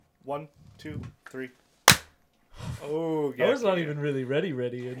1, 2, 3. Oh, I was not even really ready,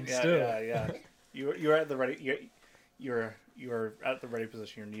 and still. Yeah. You were at the ready. You were at the ready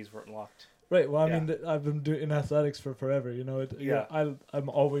position. Your knees weren't locked. Right. Well, I mean, I've been doing in athletics for forever. You know, I'm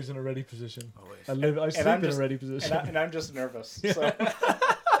always in a ready position. Always. I sleep in a ready position. And I'm just nervous. Yeah.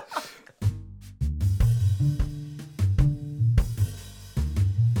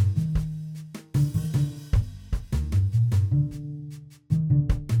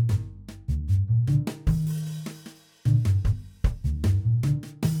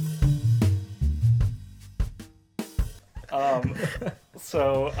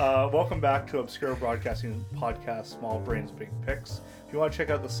 So. Welcome back to Obscure Broadcasting Podcast, Small Brains, Big Picks. If you want to check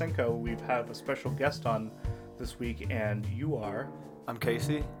out the Cinco, we have a special guest on this week, and you are... I'm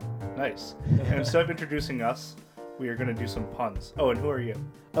Casey. Nice. And instead of introducing us, we are going to do some puns. Oh, and who are you?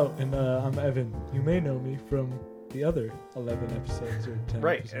 Oh, and I'm Evan. You may know me from the other 11 episodes or 10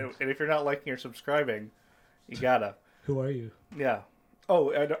 right. episodes. And if you're not liking or subscribing, you gotta. Who are you? Yeah. Oh,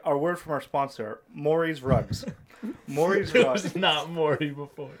 and our word from our sponsor, Maury's Rugs. Maury's It Rugs. was not Maury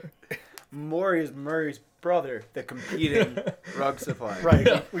before. Maury is Murray's brother, the competing rug supplier. Right.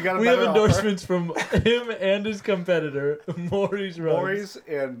 Yeah. We got a We have better endorsements from him and his competitor, Maury's Rugs. Maury's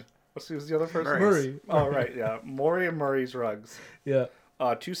and who's the other person? Murray. Oh, right. Yeah. Maury and Murray's Rugs. Yeah.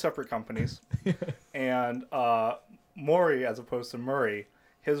 Two separate companies. And Maury, as opposed to Murray,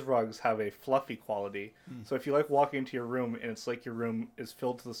 his rugs have a fluffy quality. So if you like walking into your room and it's like your room is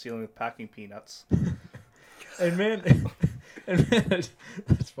filled to the ceiling with packing peanuts. And man, that's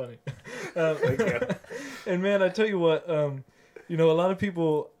funny. Thank you. And man, I tell you what, a lot of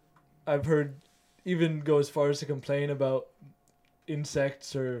people I've heard even go as far as to complain about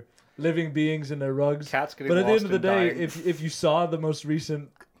insects or living beings in their rugs. Cats getting but at the lost end of the and day, dying. if you saw the most recent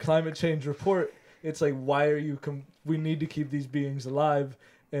climate change report, it's like, why are you? We need to keep these beings alive,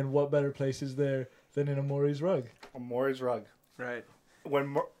 and what better place is there than in a Maury's rug? A Maury's Rug. Right.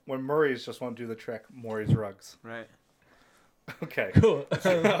 When Murray's just won't do the trick, Maury's Rugs. Right. Okay. Cool.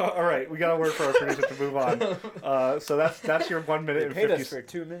 All right, we got to work for our producer to move on. So that's your 1 minute They and paid 50. us for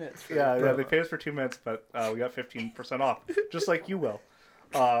 2 minutes. For Yeah, the they paid us for 2 minutes, but we got 15% off, just like you will,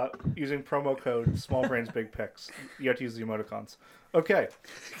 using promo code Small Brains Big Picks. You have to use the emoticons. Okay,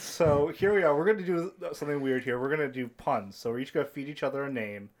 so here we are. We're going to do something weird here. We're going to do puns. So we're each going to feed each other a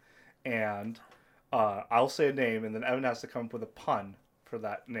name, and I'll say a name, and then Evan has to come up with a pun for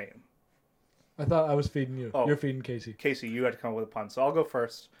that name. I thought I was feeding you. Oh. You're feeding Casey. Casey, you had to come up with a pun. So I'll go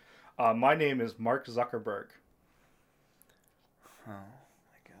first. My name is Mark Zuckerberg. Oh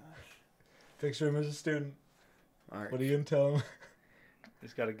my gosh. Picture him as a student. Mark. What are you going to tell him?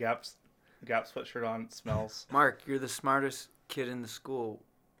 He's got a Gap sweatshirt on. It smells. Mark, you're the smartest kid in the school.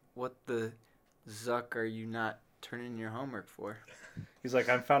 What the zuck are you not turning your homework for? He's like,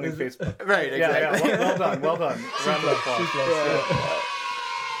 I'm founding Facebook. Right, exactly. Yeah. Well done. Round of applause.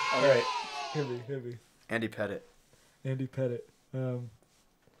 All right. Heavy. Andy Pettit. Andy Pettit. Oh,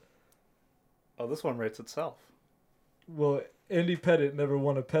 this one writes itself. Well, Andy Pettit never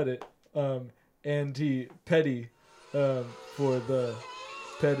won a Pettit. Andy Petty for the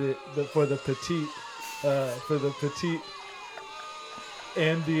petite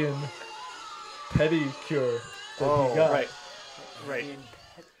Andean pedicure that he got. Right.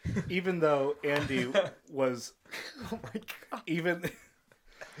 Even though Andy was, Oh my god.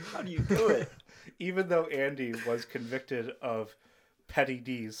 How do you do it? Even though Andy was convicted of petty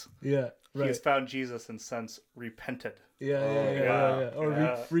D's, Yeah, right. he's found Jesus and since repented. Yeah. Or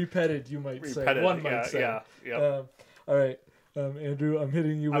yeah. repetted, you might say. Repented. One might say. Yeah. All right, Andrew, I'm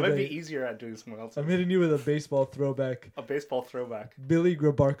hitting you I with might be easier at doing something else. I'm hitting you with a baseball throwback. A baseball throwback. Billy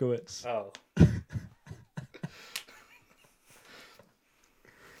Grabarkowitz. Oh.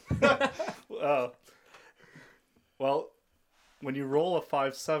 Well, when you roll a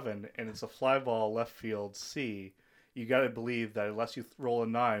 5-7 and it's a fly ball left field C, you got to believe that unless you roll a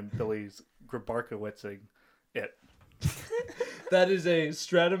 9, Billy's Grabarkowitzing it. That is a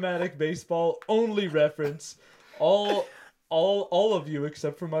Stratomatic baseball only reference. All of you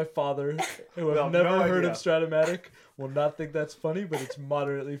except for my father, who have Well, never no heard idea. of Stratomatic, will not think that's funny, but it's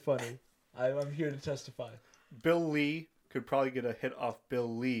moderately funny. I'm here to testify. Bill Lee could probably get a hit off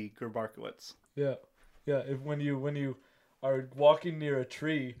Bill Lee Grabarkowitz. Yeah. If when you are walking near a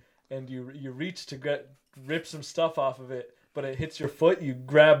tree and you reach to rip some stuff off of it, but it hits your foot, you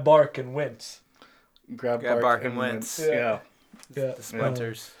grab bark and wince. Grab bark and wince. Yeah. The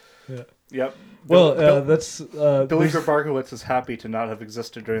splinters. Yeah. Yep. Well, that's Billy Grabarkowitz is happy to not have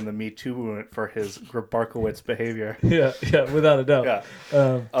existed during the Me Too movement for his Grabarkowitz behavior. Yeah, without a doubt.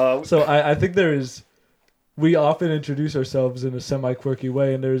 Yeah. So I think there is we often introduce ourselves in a semi-quirky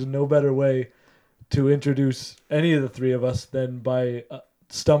way, and there's no better way to introduce any of the three of us than by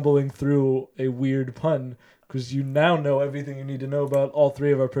stumbling through a weird pun, because you now know everything you need to know about all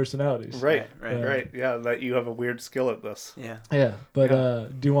three of our personalities. Right. Right. Yeah, that you have a weird skill at this. Yeah. Yeah, but Yeah.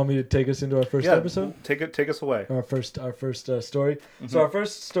 do you want me to take us into our first episode? Take us away. Our first story. Mm-hmm. So our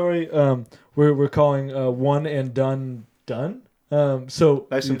first story, we're calling one and done. So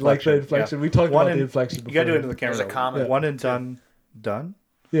Nice you like the inflection, inflection. yeah. We talked One about and- the inflection before. You gotta do it into the camera. There's a though. comment. One and too. done.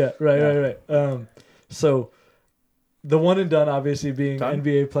 Yeah, right, Yeah. right. So the one and done obviously being Done?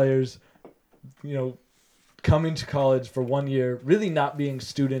 NBA players, coming to college for 1 year, really not being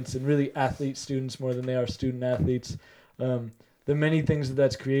students and really athlete students more than they are student athletes. The many things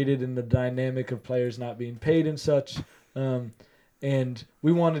that's created in the dynamic of players not being paid and such. And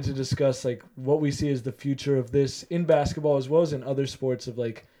we wanted to discuss like what we see as the future of this in basketball as well as in other sports, of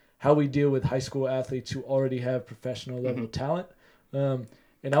like how we deal with high school athletes who already have professional level talent.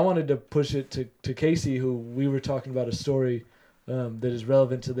 And I wanted to push it to Casey, who we were talking about a story that is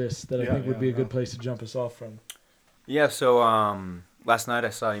relevant to this that I think would be a good place to jump us off from. Yeah, so last night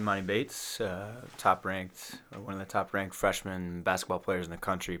I saw Imani Bates, one of the top-ranked freshman basketball players in the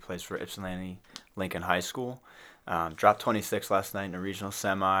country, plays for Ypsilanti Lincoln High School. Dropped 26 last night in a regional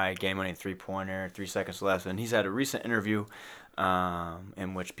semi, game-winning three-pointer, 3 seconds left. And he's had a recent interview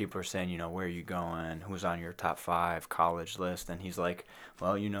in which people are saying, where are you going? Who's on your top 5 college list? And he's like,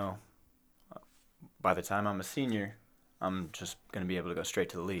 well, by the time I'm a senior, I'm just going to be able to go straight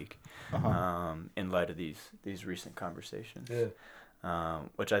to the league. In light of these recent conversations. Yeah.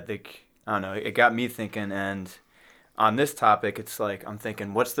 Which I think, I don't know, it got me thinking. And on this topic, it's like I'm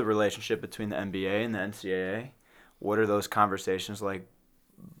thinking, what's the relationship between the NBA and the NCAA? What are those conversations like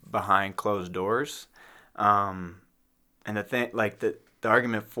behind closed doors? And the thing, like the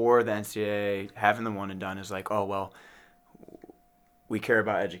argument for the NCAA having the one and done is like, oh well, we care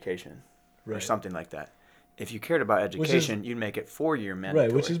about education or something like that. If you cared about education, you'd make it 4-year mandatory.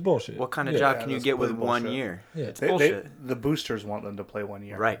 Right, which is bullshit. What kind of job can you that's get with complete 1 bullshit. year? Yeah. It's bullshit. The boosters want them to play 1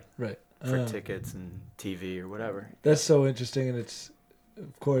 year. Right. Right. For tickets and TV or whatever. That's so interesting, and it's,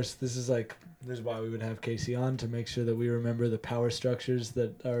 of course, this is why we would have Casey on, to make sure that we remember the power structures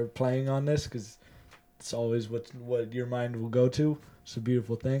that are playing on this, because it's always what your mind will go to. It's a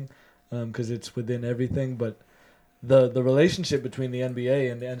beautiful thing, because it's within everything. But the relationship between the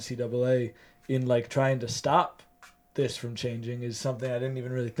NBA and the NCAA in like trying to stop this from changing is something I didn't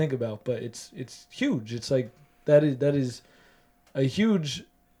even really think about. But it's huge. It's like that is a huge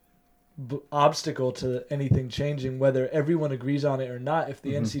obstacle to anything changing, whether everyone agrees on it or not. If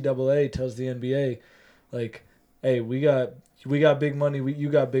the NCAA tells the NBA, like, hey, we got big money, you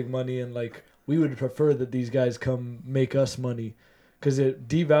got big money, and like we would prefer that these guys come make us money, because it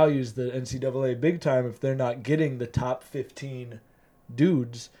devalues the NCAA big time if they're not getting the top 15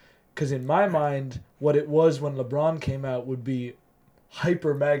 dudes. Because in my mind, what it was when LeBron came out would be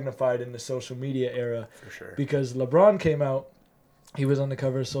hyper magnified in the social media era. For sure. Because LeBron came out, he was on the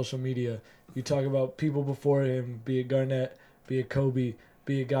cover of social media. You talk about people before him, be it Garnett, be it Kobe,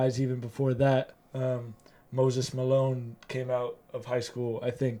 be it guys even before that. Moses Malone came out of high school,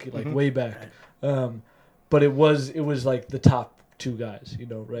 I think, like way back. But it was like the top 2 guys,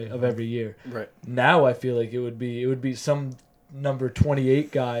 right, of every year. Right. Now I feel like it would be some number 28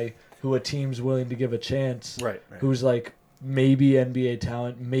 guy who a team's willing to give a chance. Right. Who's like maybe NBA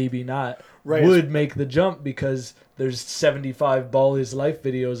talent, maybe not. Right. Would make the jump because there's 75 Ball Is Life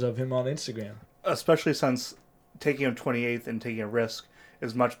videos of him on Instagram. Especially since taking him 28th and taking a risk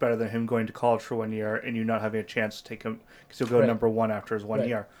is much better than him going to college for 1 year and you not having a chance to take him, because he'll go number 1 after his 1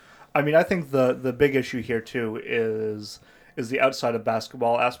 year. I mean, I think the big issue here too is the outside of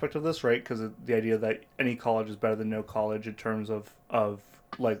basketball aspect of this, right? Because the idea that any college is better than no college in terms of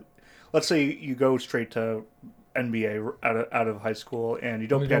like, let's say you go straight to NBA out of high school and you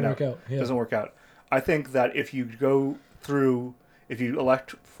don't pan out. It doesn't work out. I think that if you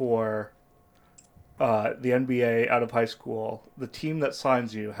elect for the NBA out of high school, the team that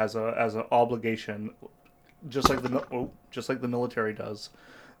signs you has an obligation, just like the military does,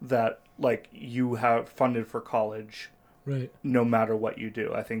 that like you have funded for college, right? No matter what you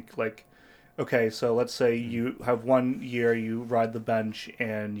do. I think like, okay, so let's say you have 1 year, you ride the bench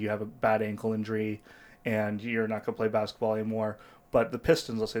and you have a bad ankle injury, and you're not gonna play basketball anymore. But the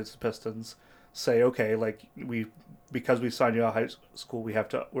Pistons, let's say it's the Pistons, say, okay, like because we signed you out of high school,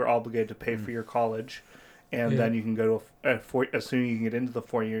 we're obligated to pay for your college, and then you can go to as soon as you can get into the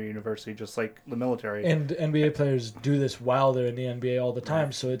 4-year university, just like the military. And NBA players do this while they're in the NBA all the time.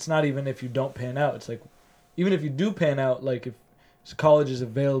 Right. So it's not even if you don't pan out. It's like, even if you do pan out, like if college is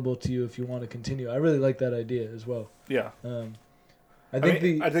available to you if you want to continue. I really like that idea as well. Yeah. I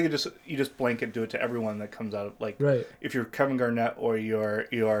think I think you just blanket do it to everyone that comes out. Like, right. if you're Kevin Garnett or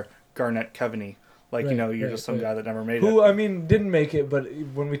you're Garnett Kevany, like, Right, you're right, just some right. guy that never made Who it. I mean didn't make it, but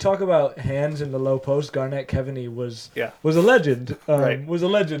when we talk about hands in the low post, Garnett Kevany was Yeah. a legend. Right. Was a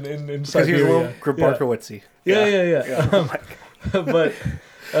legend in Because he was a Siberia. little Grabarkowitz-y. Yeah.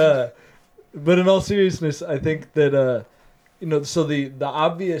 But in all seriousness, I think that so the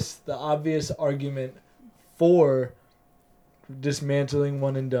obvious argument for dismantling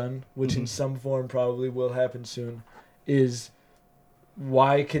one and done, which in some form probably will happen soon, is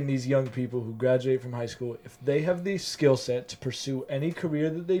why can these young people who graduate from high school, if they have the skill set to pursue any career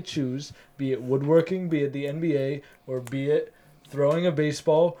that they choose, be it woodworking, be it the NBA, or be it throwing a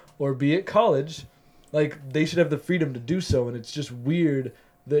baseball, or be it college, like, they should have the freedom to do so. And it's just weird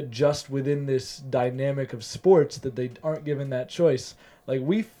that just within this dynamic of sports that they aren't given that choice. Like,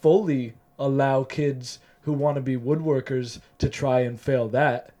 we fully allow kids who want to be woodworkers to try and fail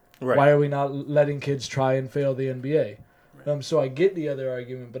that. Right. Why are we not letting kids try and fail the NBA? So I get the other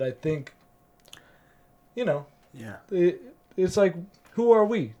argument, but I think, Yeah. it's like, who are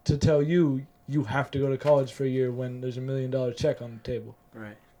we to tell you have to go to college for a year when there's $1 million check on the table?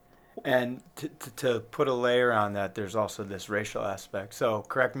 Right. And to put a layer on that, there's also this racial aspect. So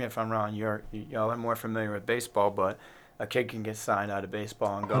correct me if I'm wrong. Y'all are more familiar with baseball, but a kid can get signed out of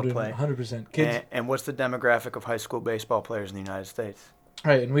baseball and go play. 100%. Kids. And what's the demographic of high school baseball players in the United States?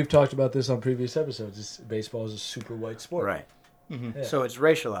 Right, and we've talked about this on previous episodes. Baseball is a super white sport. Right. Mm-hmm. Yeah. So it's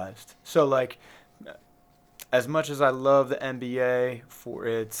racialized. So, like, as much as I love the NBA for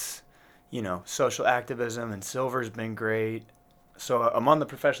its, social activism, and Silver's been great. So among the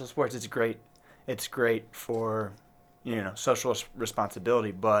professional sports, it's great. It's great for, social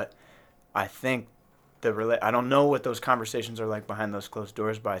responsibility. But I think I don't know what those conversations are like behind those closed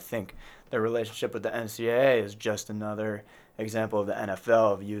doors, but I think the relationship with the NCAA is just another example of the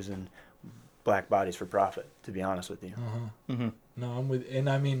NFL of using black bodies for profit, to be honest with you. Mm-hmm. No, I'm with, and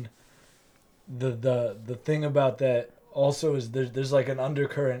I mean, the thing about that also is there's like an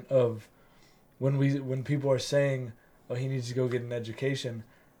undercurrent of when people are saying, oh, he needs to go get an education.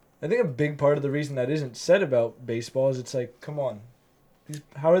 I think a big part of the reason that isn't said about baseball is it's like, come on,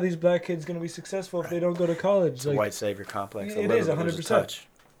 how are these black kids going to be successful if they don't go to college? It's like, a white savior complex. It is 100%.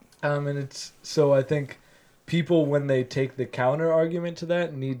 And it's so I think people, when they take the counter argument to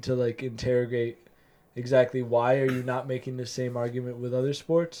that, need to like interrogate exactly why are you not making the same argument with other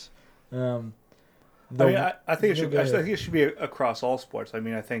sports. I think it should be across all sports.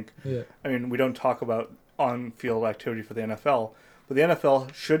 I think we don't talk about on-field activity for the NFL, but the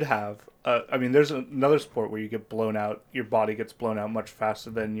NFL should have. There's another sport where you get blown out. Your body gets blown out much faster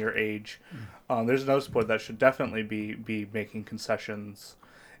than your age. There's another sport that should definitely be making concessions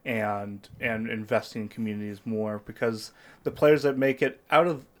and investing in communities more, because the players that make it out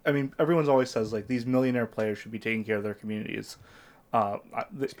of, everyone's always says like these millionaire players should be taking care of their communities.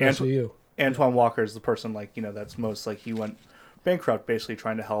 Especially you. Antoine Walker is the person that's most like, he went bankrupt basically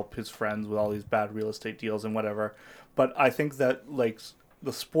trying to help his friends with all these bad real estate deals and whatever. But I think that like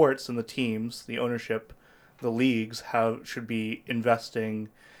the sports and the teams, the ownership, the leagues should be investing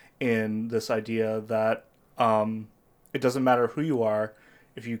in this idea that it doesn't matter who you are.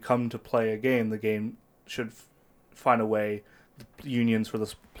 If you come to play a game, the game should find a way. The unions for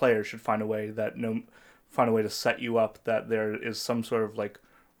the players should find a way to set you up, that there is some sort of like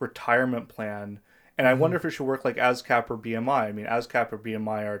retirement plan. And I wonder if it should work like ASCAP or BMI. ASCAP or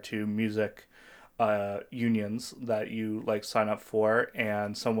BMI are two music unions that you like sign up for,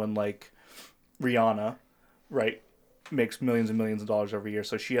 and someone like Rihanna, right, makes millions and millions of dollars every year,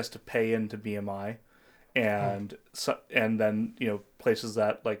 so she has to pay into BMI, and and then places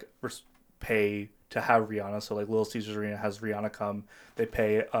that like pay to have Rihanna, so like Little Caesars Arena has Rihanna come, they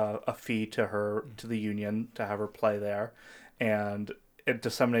pay a fee to the union to have her play there, and it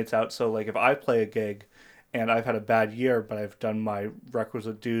disseminates out. So like if I play a gig and I've had a bad year, but I've done my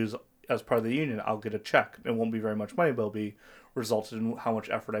requisite dues as part of the union, I'll get a check. It won't be very much money, but it'll be resulted in how much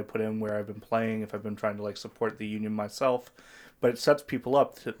effort I put in, where I've been playing, if I've been trying to like support the union myself. But it sets people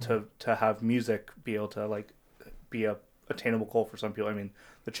up to have music be able to like be a attainable goal for some people.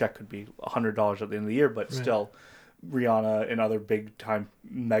 The check could be $100 at the end of the year, but still, Rihanna and other big time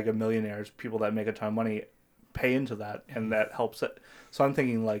mega millionaires, people that make a ton of money, pay into that, and that helps it. So I'm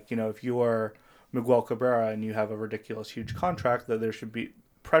thinking like, if you are Miguel Cabrera and you have a ridiculous huge contract, that there should be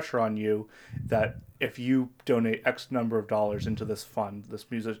pressure on you that if you donate X number of dollars into this fund,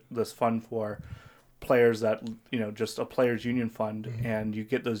 this fund for players, that just a players union fund, and you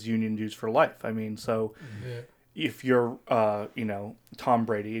get those union dues for life. if you're, Tom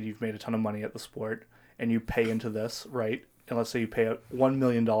Brady and you've made a ton of money at the sport and you pay into this, right? And let's say you pay $1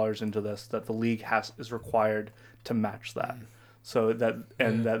 million into this, that the league is required to match that, so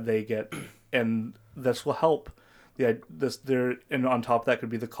that they get, and this will help. And on top of that could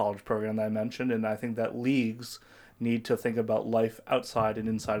be the college program that I mentioned, and I think that leagues need to think about life outside and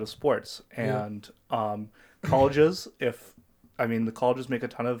inside of sports. And colleges, the colleges make a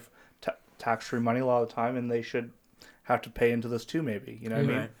ton of tax-free money a lot of the time, and they should have to pay into this too, maybe. You know what I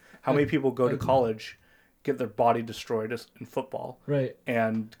mean? How many people go to college, get their body destroyed in football, right,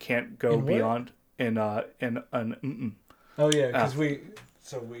 and can't go beyond in Oh yeah, because we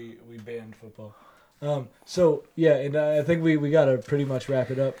banned football. And I think we gotta pretty much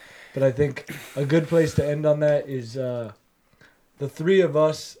wrap it up. But I think a good place to end on that is the three of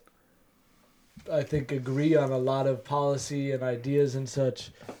us, I think, agree on a lot of policy and ideas and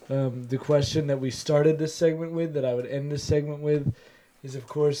such. The question that we started this segment with, that I would end this segment with, is, of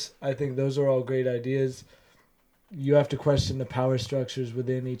course, I think those are all great ideas. You have to question the power structures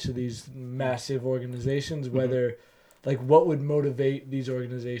within each of these massive organizations, whether, what would motivate these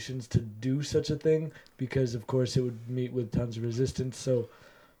organizations to do such a thing? Because, of course, it would meet with tons of resistance. So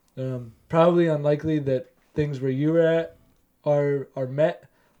probably unlikely that things where you were at are met,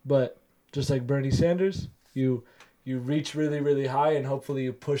 but just like Bernie Sanders, you reach really, really high, and hopefully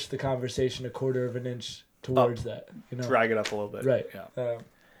you push the conversation a quarter of an inch towards that. Drag it up a little bit. Right.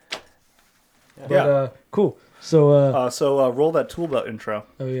 Yeah. Cool. So roll that tool belt intro.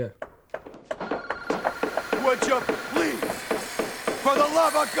 Oh yeah. Would you please, for the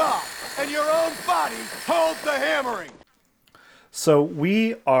love of God and your own body, hold the hammering? So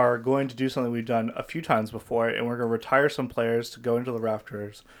we are going to do something we've done a few times before, and we're going to retire some players to go into the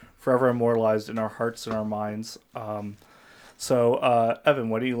rafters, forever immortalized in our hearts and our minds. Evan,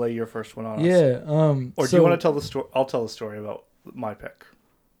 why don't you lay your first one on us? Yeah. Or do you want to tell the story? I'll tell the story about my pick.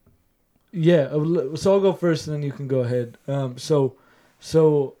 Yeah. So I'll go first, and then you can go ahead. So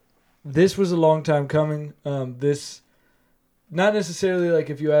this was a long time coming. This, not necessarily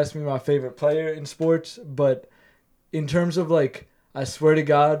if you ask me my favorite player in sports, but in terms of I swear to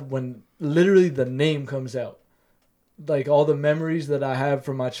God, when literally the name comes out, all the memories that I have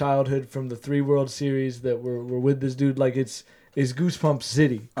from my childhood, from the 3 World Series that were with this dude, it's Goosebump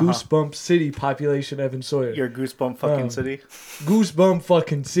City. Goosebump City, population Evan Sawyer. Your Goosebump fucking city? Goosebump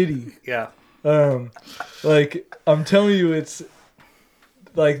fucking city. Yeah. I'm telling you, it's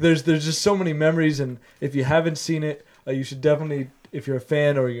there's just so many memories, and if you haven't seen it, you should definitely, if you're a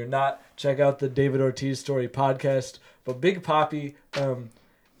fan or you're not, check out the David Ortiz Story podcast. But Big Papi,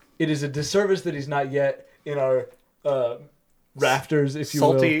 it is a disservice that he's not yet in our rafters, if you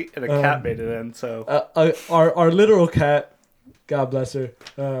will. Salty and a cat made it in, so. Our literal cat, God bless her,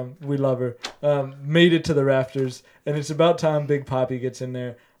 we love her, made it to the rafters, and it's about time Big Papi gets in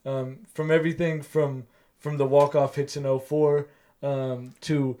there. From everything from the walk-off hits in 2004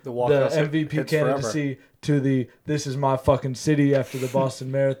 to the MVP candidacy to the "This is my fucking city" after the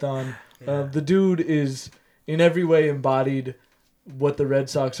Boston Marathon. The dude is in every way embodied what the Red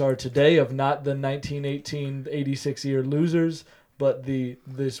Sox are today, of not the 1986 year losers, but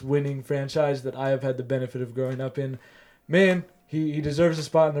this winning franchise that I have had the benefit of growing up in. Man, he deserves a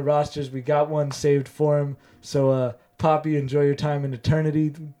spot in the rosters. We got one saved for him. So Papi, enjoy your time in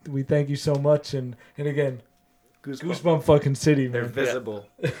eternity. We thank you so much, and again, Goosebump fucking city, man. They're visible.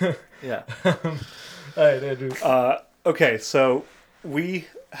 Yeah. All right, Andrew. Okay, so we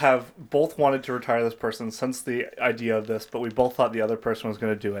have both wanted to retire this person since the idea of this, but we both thought the other person was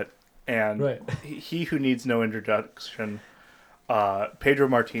going to do it. And right. he who needs no introduction, Pedro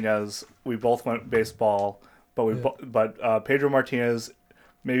Martinez. We both went baseball, but Pedro Martinez,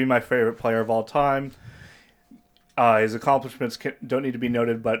 maybe my favorite player of all time. His accomplishments don't need to be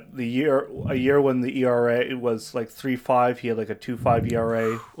noted, but a year when the ERA was 3.5, he had a 2.5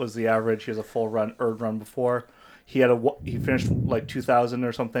 ERA was the average. He has a full earned run before. He finished 2000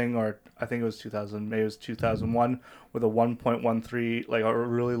 or something, or I think it was 2000, maybe it was 2001, with a 1.13, a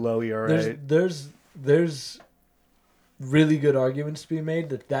really low ERA. There's really good arguments to be made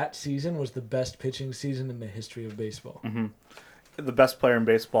that season was the best pitching season in the history of baseball. Mm-hmm. The best player in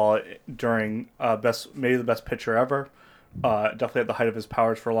baseball during maybe the best pitcher ever. Definitely at the height of his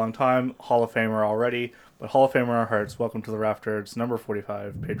powers for a long time. Hall of Famer already, but Hall of Famer in our hearts. Welcome to the rafters, number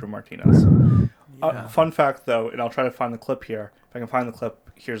 45, Pedro Martinez. Yeah. Fun fact, though, and I'll try to find the clip here. If I can find the clip,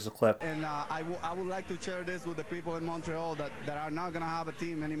 here's the clip. And I would like to share this with the people in Montreal that are not going to have a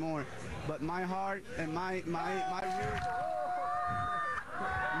team anymore. But my heart and my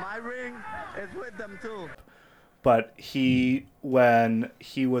ring is with them, too. but when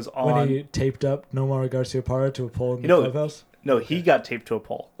he was on, When he taped up Nomar Garciaparra to a pole in the clubhouse. no, he got taped to a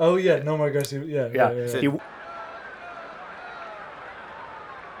pole. Oh yeah, Nomar Garcia. Yeah. Yeah, he,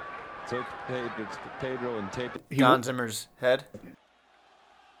 Took Pedro and taped it. Don Zimmer's head.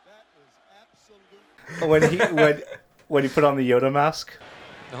 when he put on the Yoda mask.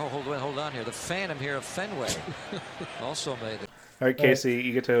 Oh, hold on here. The Phantom here of Fenway also made it. All right, Casey,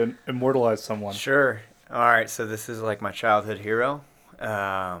 you get to immortalize someone. Sure. All right, so this is like my childhood hero.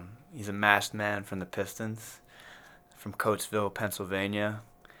 He's a masked man from the Pistons, from Coatesville, Pennsylvania.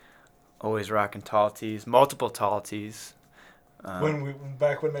 Always rocking tall tees, multiple tall tees.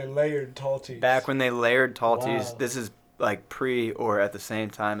 Back when they layered tall tees. Back when they layered tall tees. Wow. This is like pre or at the same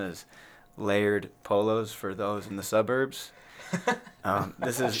time as layered polos for those in the suburbs.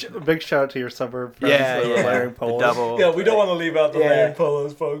 This is A big shout out to your suburb friends yeah, that were yeah. wearing The polos. double. Yeah, we don't want to leave out the Yeah. layered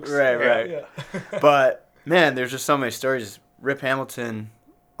polos, folks. Right. Yeah. But man, there's just so many stories. Rip Hamilton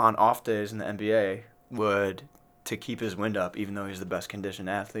on off days in the NBA would, to keep his wind up, even though he's the best conditioned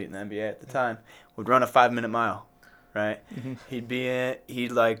athlete in the NBA at the time, would run a 5-minute mile, right? Mm-hmm.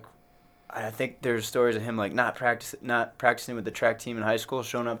 I think there's stories of him like not practicing with the track team in high school,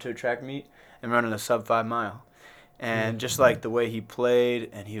 showing up to a track meet and running a sub 5 mile. And just like the way he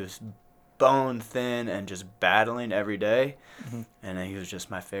played, and he was bone thin and just battling every day. Mm-hmm. And he was just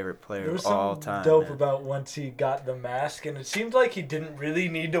my favorite player There was of all something time. dope man. about once he got the mask, and it seemed like he didn't really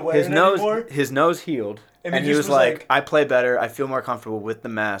need to wear his it nose anymore. his nose healed, And and he he just was was like, like- I play better, I feel more comfortable with the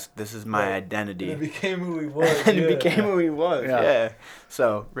mask, this is my Right. identity. And it became who he was. And yeah. it became who he was. Yeah. Yeah.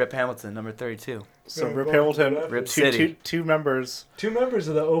 So Rip Hamilton, number 32. So Very Rip well Hamilton, done. Rip two City. two members. Two members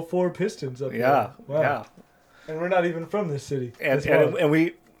of the 04 Pistons up Yeah, there. Wow. yeah. And we're not even from this city. And That's wild.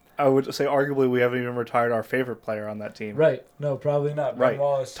 we, I would say, arguably, we haven't even retired our favorite player on that team. Right. No, probably not. Ben Right.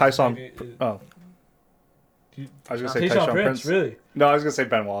 Wallace. Tyson. maybe- Oh, You- I was gonna say Tayshaun Tyshawn Prince, Prince. really? No, I was gonna say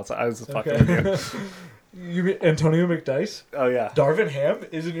Ben Wallace. I was just fucking with you. You mean Antonio McDyess? Oh yeah. Darvin Ham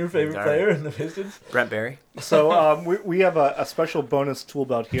isn't your favorite Darvin. player in the Pistons? Brent Barry. So we have a special bonus tool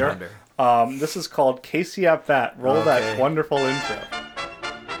belt here. John Barry. This is called Casey at Bat. Roll that Okay. wonderful intro.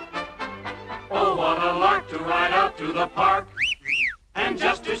 Oh, what a lark to ride out to the park and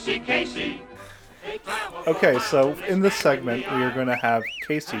just to see Casey. Okay, so in this segment, we are going to have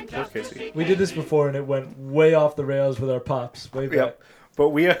Casey. Poor Casey. We did this before and it went way off the rails with our pops. Way back. Yep. But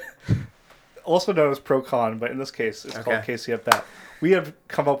we also known as Pro Con, but in this case, it's called Okay. Casey at Bat. We have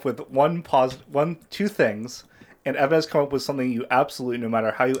come up with two things, and Evan has come up with something you absolutely, no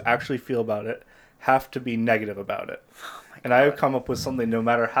matter how you actually feel about it, have to be negative about it. And I have come up with something, no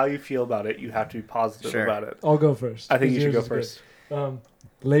matter how you feel about it, you have to be positive Sure. about it. I'll go first. I think 'cause you should yours go is first. good.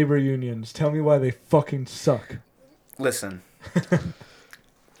 Labor unions. Tell me why they fucking suck. Listen,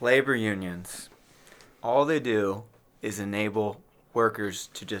 labor unions, all they do is enable workers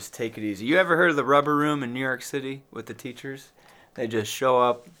to just take it easy. You ever heard of the rubber room in New York City with the teachers? They just show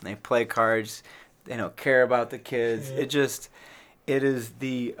up, they play cards, they don't care about the kids. Yeah. It is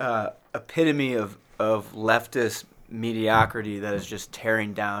the epitome of leftist mediocrity that is just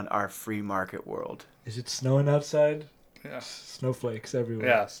tearing down our free market world. Is it snowing outside? Yeah. Snowflakes everywhere.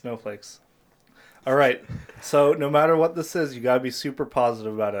 Yeah, snowflakes. All right. So no matter what this is, you got to be super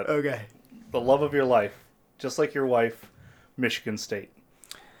positive about it. Okay. The love of your life, just like your wife, Michigan State.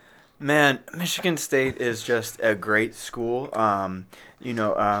 Man, Michigan State is just a great school.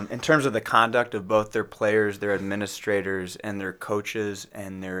 In terms of the conduct of both their players, their administrators, and their coaches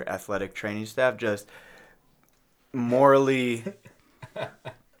and their athletic training staff, just morally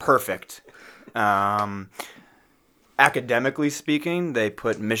perfect. Academically speaking, they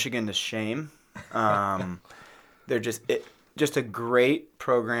put Michigan to shame. They're just a great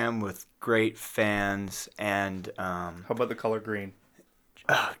program with great fans and How about the color green?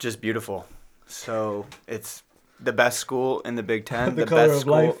 just beautiful. So it's the best school in the Big Ten. The the color best of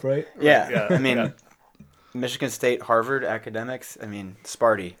school. life, right? Yeah. Yeah, I mean, yeah. Michigan State, Harvard academics. I mean,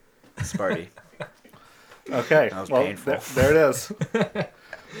 Sparty. Okay. That was well, painful. there it is.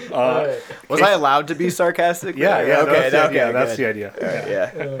 All right. Was I allowed to be sarcastic? Yeah, yeah. Okay. That's the good.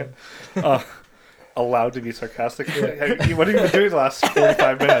 idea. Yeah. Allowed to be sarcastic. What have you been doing the last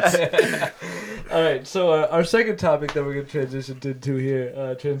 45 minutes? All right, so our second topic that we're going to transition into here,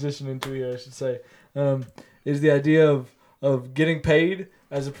 I should say, is the idea of getting paid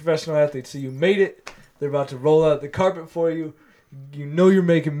as a professional athlete. So you made it. They're about to roll out the carpet for you. You know you're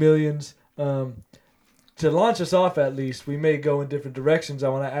making millions. To launch us off, at least, we may go in different directions. I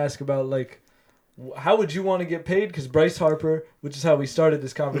want to ask about, like, how would you want to get paid? Because Bryce Harper, which is how we started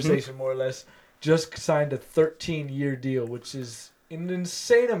this conversation more or less, just signed a 13-year deal, which is an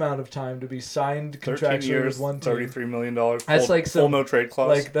insane amount of time to be signed 13 contractually years, with one team. $33 million. Full, That's like full some, no trade clause.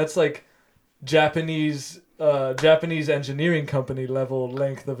 like that's like Japanese engineering company level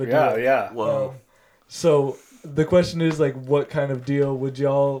length of a deal. yeah. Whoa. So the question is like, what kind of deal would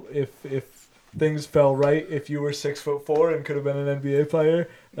y'all, if things fell right, if you were 6'4" and could have been an NBA player,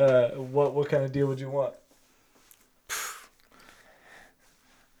 what kind of deal would you want?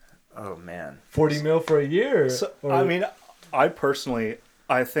 Oh man. 40 mil for a year? So, or- I mean, I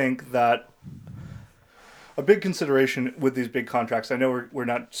think that a big consideration with these big contracts, I know we're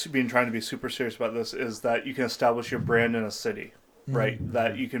not trying to be super serious about this, is that you can establish your brand in a city, right?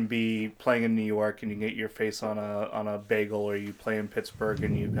 That you can be playing in New York and you get your face on a bagel, or you play in Pittsburgh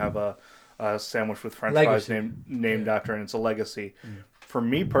and you have a sandwich with French fries named after, and it's a legacy. For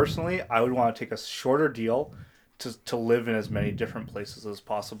me personally, I would want to take a shorter deal to live in as many different places as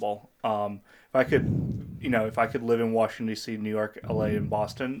possible. If I could live in Washington D.C., New York, LA, and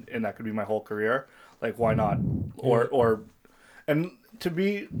Boston, and that could be my whole career, like why not? And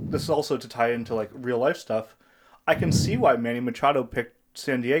this is also to tie into like real life stuff. I can see why Manny Machado picked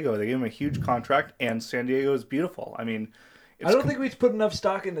San Diego. They gave him a huge contract, and San Diego is beautiful. I mean, I don't think we put enough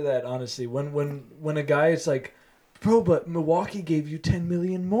stock into that, honestly. When a guy is like, bro, but Milwaukee gave you $10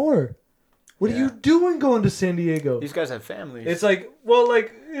 million more. What are you doing going to San Diego? These guys have families. It's like, well,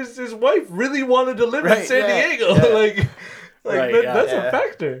 like his wife really wanted to live in San Diego. Yeah. That's a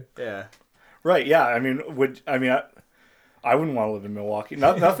factor. Yeah. Right? Yeah. I mean, I wouldn't want to live in Milwaukee.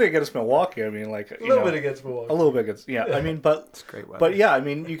 Nothing against Milwaukee. I mean, like a little bit against Milwaukee. A little bit against, yeah. I mean, but it's great weather. But yeah, I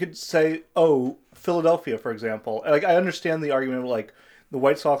mean, you could say, Philadelphia, for example. Like, I understand the argument. Like, the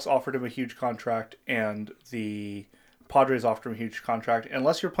White Sox offered him a huge contract, and the Padres offered him a huge contract.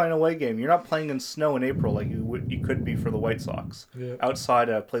 Unless you're playing a away game, you're not playing in snow in April like you could be for the White Sox. Yeah. Outside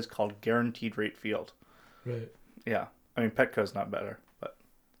a place called Guaranteed Rate Field. Right. Yeah, I mean, Petco's not better, but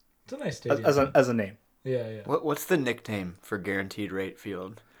it's a nice stadium as a name. Yeah, yeah. What's the nickname for Guaranteed Rate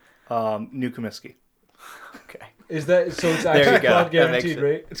Field? New Comiskey. Okay. Is that so? It's actually called Guaranteed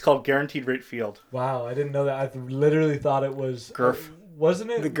Rate. It's called Guaranteed Rate Field. Wow, I didn't know that. I literally thought it was Gurf.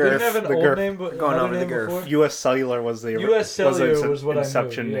 Wasn't it? The Didn't it Gurf. have an The old Gurf. name, but Going another over the name Gurf. before? U.S. Cellular was the U.S. Cellular was what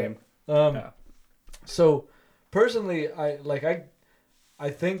Inception I knew. name. Yeah. So personally, I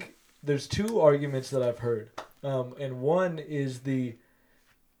think there's two arguments that I've heard, and one is the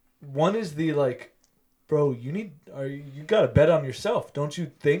like, bro, you gotta bet on yourself. Don't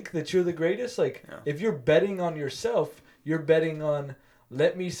you think that you're the greatest? Like, if you're betting on yourself, you're betting on,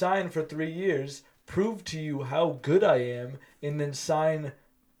 let me sign for 3 years, prove to you how good I am, and then sign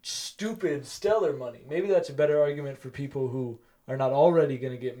stupid stellar money. Maybe that's a better argument for people who are not already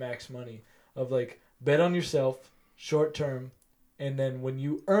going to get max money, of like, bet on yourself short term, and then when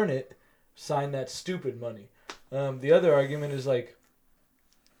you earn it, sign that stupid money. The other argument is like,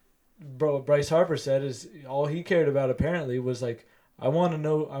 bro, what Bryce Harper said is all he cared about apparently was like, I want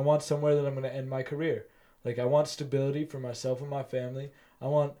somewhere that I'm going to end my career. Like, I want stability for myself and my family. I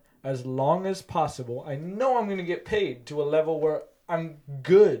want, as long as possible, I know I'm going to get paid to a level where I'm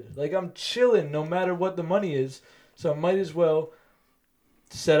good. Like, I'm chilling no matter what the money is. So I might as well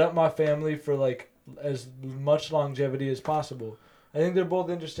set up my family for like as much longevity as possible. I think they're both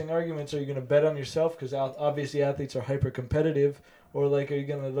interesting arguments. Are you going to bet on yourself? Because obviously athletes are hyper competitive. Or like, are you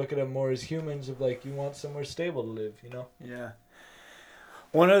going to look at them more as humans of like, you want somewhere stable to live, you know? Yeah.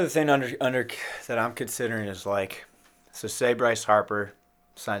 One other thing under that I'm considering is like, so say Bryce Harper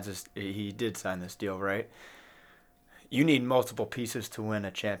signs this, he did sign this deal, right? You need multiple pieces to win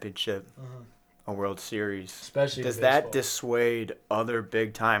a championship, a World Series. Especially Does in that baseball. dissuade other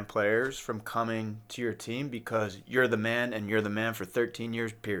big-time players from coming to your team because you're the man and you're the man for 13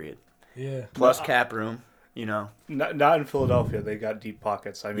 years, period? Yeah. Plus cap room, you know. Not in Philadelphia. They got deep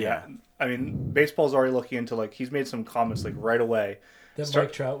pockets. I mean, Yeah. I mean, baseball's already looking into like, he's made some comments like right away.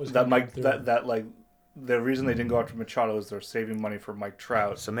 Mike Trout was that gonna Mike come through. that like the reason they didn't go after Machado is they're saving money for Mike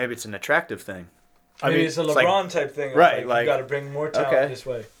Trout. So maybe it's an attractive thing. Maybe it's a it's like- LeBron type thing. right, Like, like- you got to bring more talent okay. this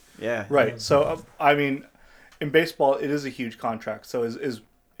way. Yeah. Right. So I mean, in baseball, it is a huge contract. So is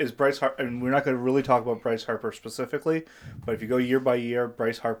Bryce Harper? And we're not going to really talk about Bryce Harper specifically, but if you go year by year,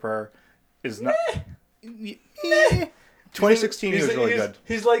 Bryce Harper is not. 2016 he was really good.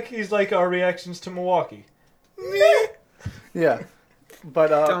 He's like our reactions to Milwaukee. Yeah. But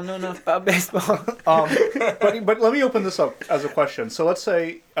Don't know enough about baseball. but let me open this up as a question. So let's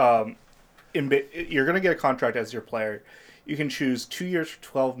say you're going to get a contract as your player. You can choose 2 years for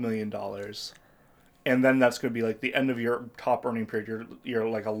 $12 million, and then that's going to be like the end of your top earning period. You're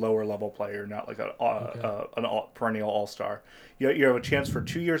like a lower level player, not like a perennial all-star. You have a chance for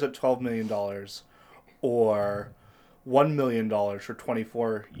 2 years at $12 million, or $1 million for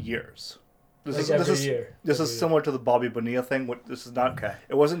 24 years. This every is year. This Every is year. similar to the Bobby Bonilla thing. This is not. Okay.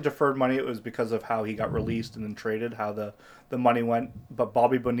 It wasn't deferred money. It was because of how he got released and then traded. How the money went. But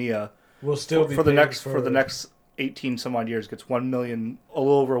Bobby Bonilla We'll still be for the paid next 18 some odd years gets $1 million, a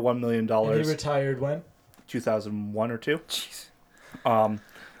little over $1 million. And he retired when? 2001 or 2. Jeez.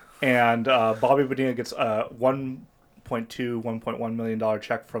 And Bobby Bonilla gets a $1.1 million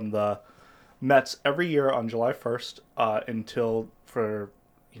check from the Mets every year on July 1st until for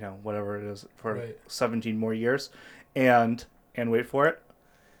whatever it is for 17 more years, and wait for it,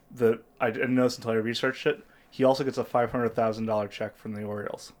 I didn't know this until I researched it. He also gets a $500,000 check from the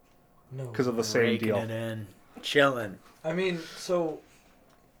Orioles because of the same Raking deal. it in. Chilling. I mean, so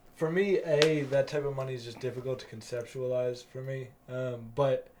for me, that type of money is just difficult to conceptualize for me.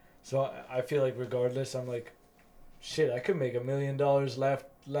 But so I feel like regardless, I'm like, shit, I could make $1 million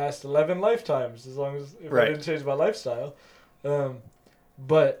last 11 lifetimes as long as if I didn't change my lifestyle.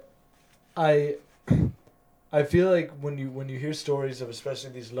 But I feel like when you hear stories of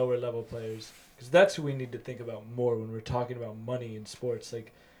especially these lower level players, because that's who we need to think about more when we're talking about money in sports,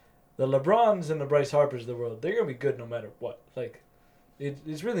 like the LeBrons and the Bryce Harpers of the world, they're gonna be good no matter what. Like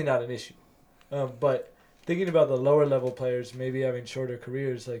it's really not an issue. But thinking about the lower level players maybe having shorter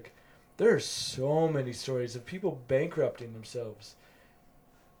careers, like there are so many stories of people bankrupting themselves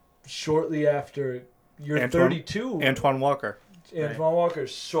shortly after you're 32. Antoine Walker. Antoine Walker,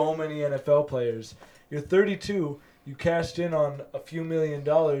 so many NFL players. You're 32, you cashed in on a few $1 million,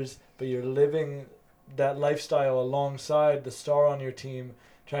 but you're living that lifestyle alongside the star on your team,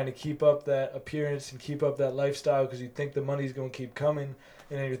 trying to keep up that appearance and keep up that lifestyle because you think the money's going to keep coming.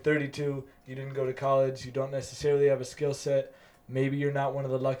 And then you're 32, you didn't go to college, you don't necessarily have a skill set. Maybe you're not one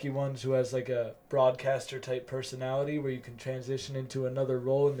of the lucky ones who has like a broadcaster type personality where you can transition into another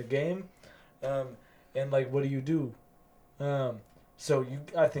role in the game. And like, what do you do? So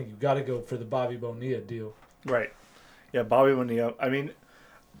I think you got to go for the Bobby Bonilla deal. Right. Yeah, Bobby Bonilla. I mean,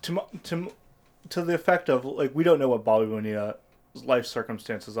 to the effect of like we don't know what Bobby Bonilla's life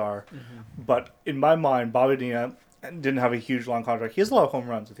circumstances are, but in my mind, Bobby Bonilla didn't have a huge long contract. He has a lot of home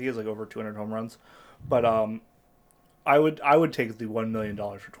runs. I think he has like over 200 home runs, but I would take the $1 million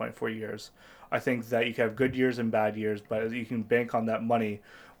for 24 years. I think that you can have good years and bad years, but you can bank on that money.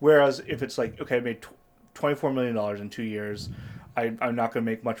 Whereas if it's like, okay, I made $24 million in 2 years, I'm not going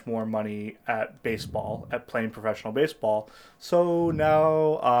to make much more money at baseball, at playing professional baseball. So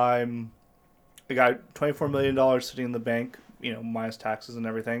now I got $24 million sitting in the bank, minus taxes and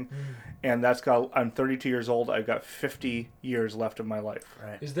everything. And I'm 32 years old. I've got 50 years left of my life.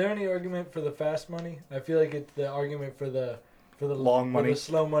 Right. Is there any argument for the fast money? I feel like the argument for the long money, the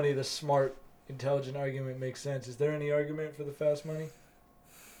slow money, the smart, intelligent argument makes sense. Is there any argument for the fast money?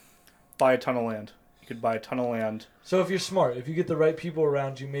 Buy a ton of land. You could buy a ton of land. So if you're smart, if you get the right people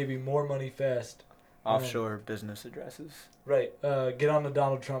around you, maybe more money fast. Offshore business addresses. Right. Get on the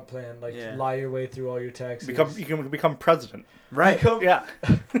Donald Trump plan. Lie your way through all your taxes. You can become president. Right. Yeah.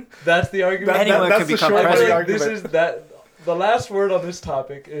 That's the argument. Anyone that's could the become short president. argument. This is that. The last word on this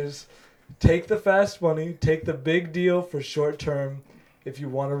topic is take the fast money, take the big deal for short term if you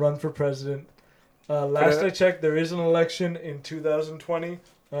want to run for president. Last I checked, there is an election in 2020.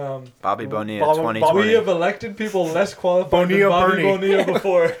 Bobby Bonilla, 2020. We have elected people less qualified than Bobby Bonilla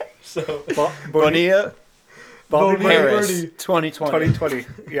before. So Bonilla, Bobby Harris, Bonilla. 2020.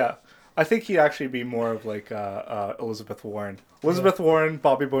 Yeah. I think he'd actually be more of like Elizabeth Warren. Elizabeth Warren,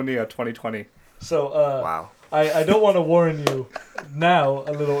 Bobby Bonilla, 2020. So wow. I don't want to warn you now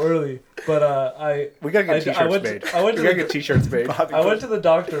a little early, but we gotta get t-shirts made. We gotta get t-shirts made. I went to the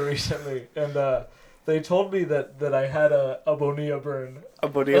doctor recently, and they told me that I had a Bonilla burn. A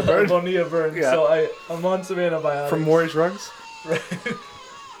Bonilla burn? A Bonilla burn. Yeah. So I'm on some antibiotics. From Maury's Rugs? Right.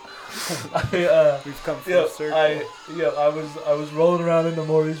 We've come full circle. I was rolling around in the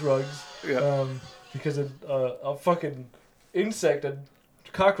Maury's Rugs. Yeah. Because a fucking insect, a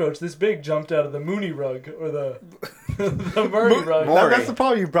cockroach this big jumped out of the Mooney rug or the Murray rug. That's the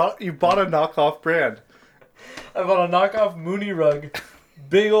problem. You bought a knockoff brand. I bought a knockoff Mooney rug.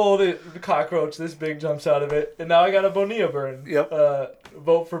 Big old cockroach this big jumps out of it, and now I got a Bonilla burn. Yep.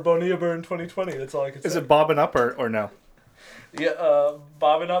 Vote for Bonilla burn 2020. That's all I can say. Is it bobbing up or no? Yeah,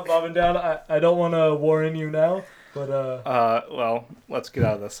 bobbing up, bobbing down. I don't want to warn you now, but well, let's get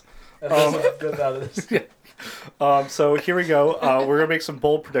out of this. Get out of this. Yeah. So here we go. We're gonna make some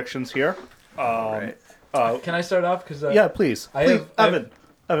bold predictions here. Right. Can I start off? Cause yeah, please. Evan,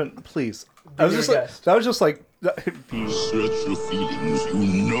 please. That was just like. Search your feelings.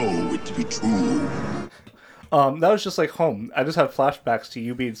 You know it to be true. That was just like home. I just had flashbacks to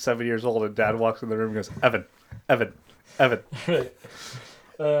you being 7 years old and Dad walks in the room and goes, Evan, Evan. Right.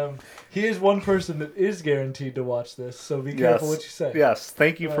 He is one person that is guaranteed to watch this, so be careful what you say. Yes,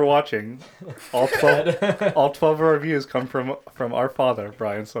 thank you for watching. All 12 of our reviews come from our father,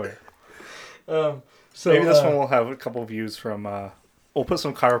 Brian Sawyer. So maybe this one will have a couple of views from. We'll put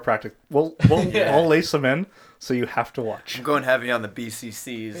some chiropractic. We'll lace them in, so you have to watch. I'm going heavy on the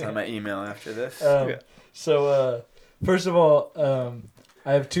BCCs on my email after this. So first of all,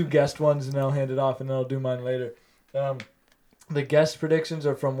 I have 2 guest ones, and I'll hand it off, and then I'll do mine later. The guest predictions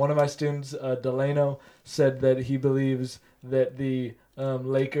are from one of my students, Delano, said that he believes that the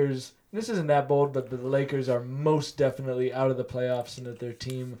Lakers, this isn't that bold, but the Lakers are most definitely out of the playoffs and that their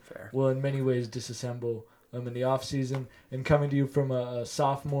team will in many ways disassemble in the offseason. And coming to you from a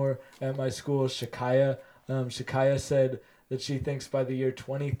sophomore at my school, Shakaya, Shakaya said that she thinks by the year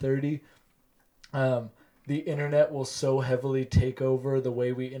 2030, the internet will so heavily take over the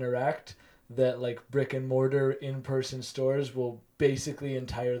way we interact that like brick and mortar in-person stores will basically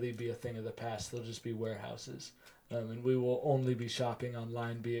entirely be a thing of the past. They'll just be warehouses. And we will only be shopping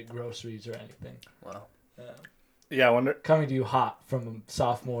online, be it groceries or anything. Wow. Yeah, I wonder. Coming to you hot from a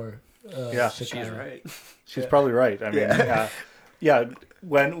sophomore. She's right. She's probably right. I mean, yeah.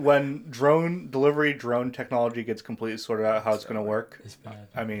 When drone technology gets completely sorted out how it's going to work, it's bad.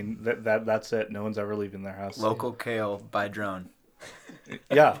 I mean, that's it. No one's ever leaving their house. Local kale by drone.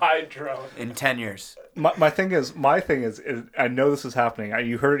 Yeah. By drone. In 10 years. My thing is, I know this is happening.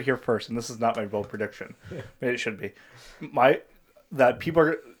 You heard it here first, and this is not my bold prediction. Maybe it should be. That's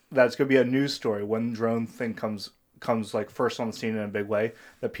going to be a news story when drone thing comes like first on the scene in a big way,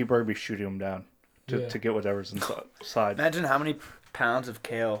 that people are going to be shooting them down to get whatever's inside. Imagine how many pounds of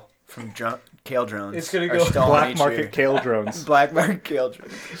kale from kale drones. It's going to go black market kale drones. Black market kale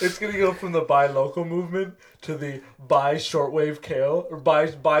drones. It's going to go from the buy local movement to the buy shortwave kale or buy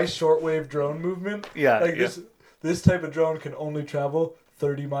shortwave drone movement. Yeah. Like this type of drone can only travel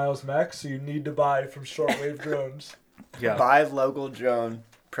 30 miles max, so you need to buy from shortwave drones. Yeah. Buy local drone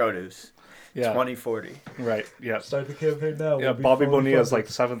produce. Yeah. 2040. Right. Yeah. Start the campaign now. Yeah. Bobby Bonilla's like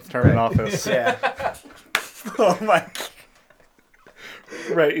 7th term in office. Yeah. Oh my God.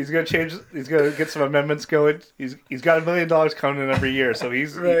 Right, he's gonna get some amendments going. He's got $1 million coming in every year, so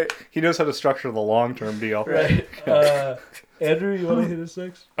he knows how to structure the long-term deal. Right. Andrew, you want to hit us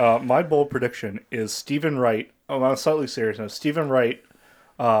next? My bold prediction is Stephen Wright. On a slightly serious note, Stephen Wright,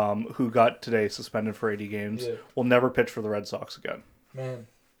 who got today suspended for 80 games, will never pitch for the Red Sox again. Man.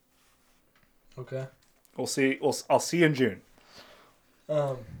 Okay. We'll see. I'll see you in June.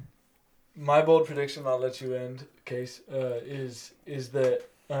 My bold prediction, I'll let you end, Case, is that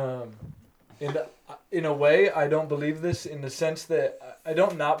in a way I don't believe this in the sense that I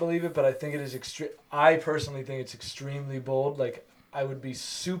don't not believe it, but I think it is I personally think it's extremely bold. Like I would be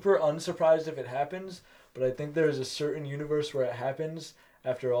super unsurprised if it happens, but I think there is a certain universe where it happens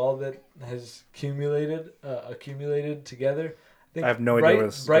after all that has accumulated together. I have no idea where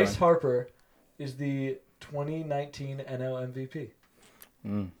this is Bryce going. Harper is the 2019 NL MVP.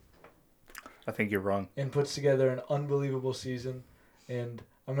 I think you're wrong. And puts together an unbelievable season. And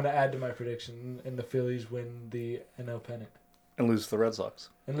I'm going to add to my prediction, and the Phillies win the NL pennant. And lose to the Red Sox.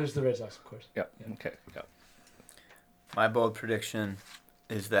 And lose to the Red Sox, of course. Yeah. Okay. Yeah. My bold prediction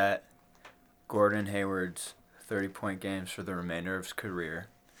is that Gordon Hayward's 30-point games for the remainder of his career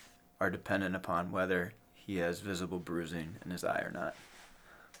are dependent upon whether he has visible bruising in his eye or not.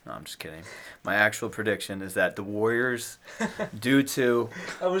 No, I'm just kidding. My actual prediction is that the Warriors, due to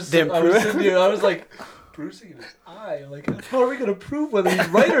I was like, bruising in his eye. Like, how are we gonna prove whether he's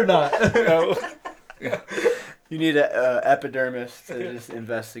right or not? You need an epidermis to just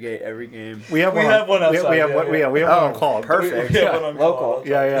investigate every game. We have one outside. We have one on call. Perfect. We have one on local. call.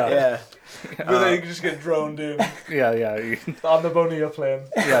 Yeah. Where they just get droned in. Yeah. On the Bonilla plan.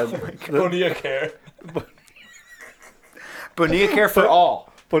 Yeah. Bonilla care. Bonilla care for all.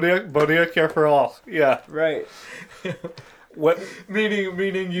 Bonilla care for all. Yeah. Right. What?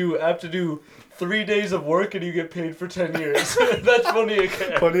 Meaning you have to do 3 days of work and you get paid for 10 years. That's Bonilla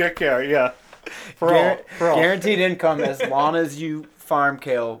care. Bonilla care. Yeah. For all. Guaranteed income as long as you farm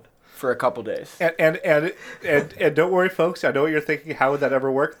kale for a couple days. And don't worry, folks. I know what you're thinking. How would that ever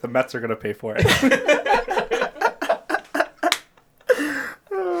work? The Mets are going to pay for it.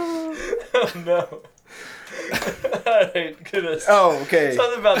 Oh no. Alright, goodness. Oh, okay.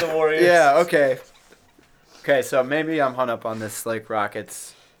 Something about the Warriors. Yeah, okay. Okay, so maybe I'm hung up on this, like,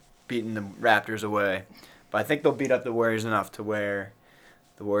 Rockets beating the Raptors away. But I think they'll beat up the Warriors enough to where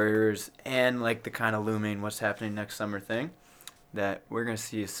the Warriors and, like, the kind of looming what's happening next summer thing, that we're going to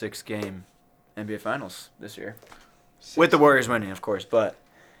see a 6-game NBA Finals this year. With the Warriors winning, of course, but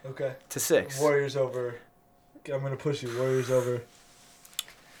okay. to 6. Warriors over I'm gonna push you. Warriors over.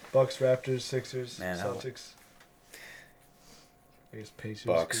 Bucks, Raptors, Sixers, Man, Celtics. I guess Pacers.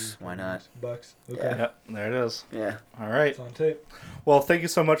 Bucks. Why not? Bucks. Okay. Yeah. Yep, there it is. Yeah. All right. It's on tape. Well, thank you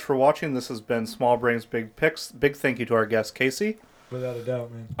so much for watching. This has been Small Brains Big Picks. Big thank you to our guest Casey. Without a doubt,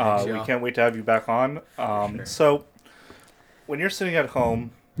 man. Thanks, We y'all. can't wait to have you back on. Sure. So, when you're sitting at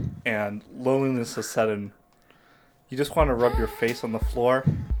home and loneliness is set in, you just want to rub your face on the floor,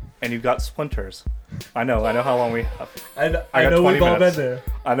 and you've got splinters. I know how long we have. I I got know 20 we've all minutes. been there.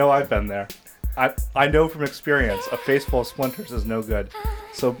 I know I've been there. I know from experience, a face full of splinters is no good.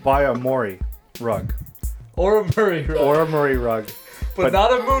 So buy a Maury rug. Or a Murray rug. Or a Murray rug. but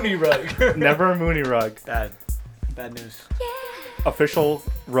not a Mooney rug. Never a Mooney rug. Bad news. Official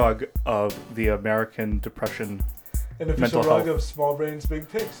rug of the American Depression. An official Mental rug health. of Small Brains Big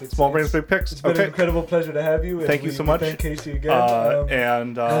Picks. Small Brains Big Picks. It's been an incredible pleasure to have you. and Thank you so we much. Thank Casey again.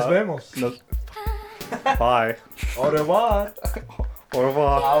 And Nos vemos. Bye. Au revoir. Au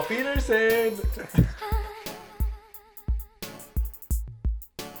revoir. Auf Wiedersehen.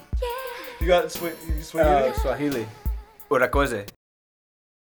 You got Swahili? Swahili. Urakoze.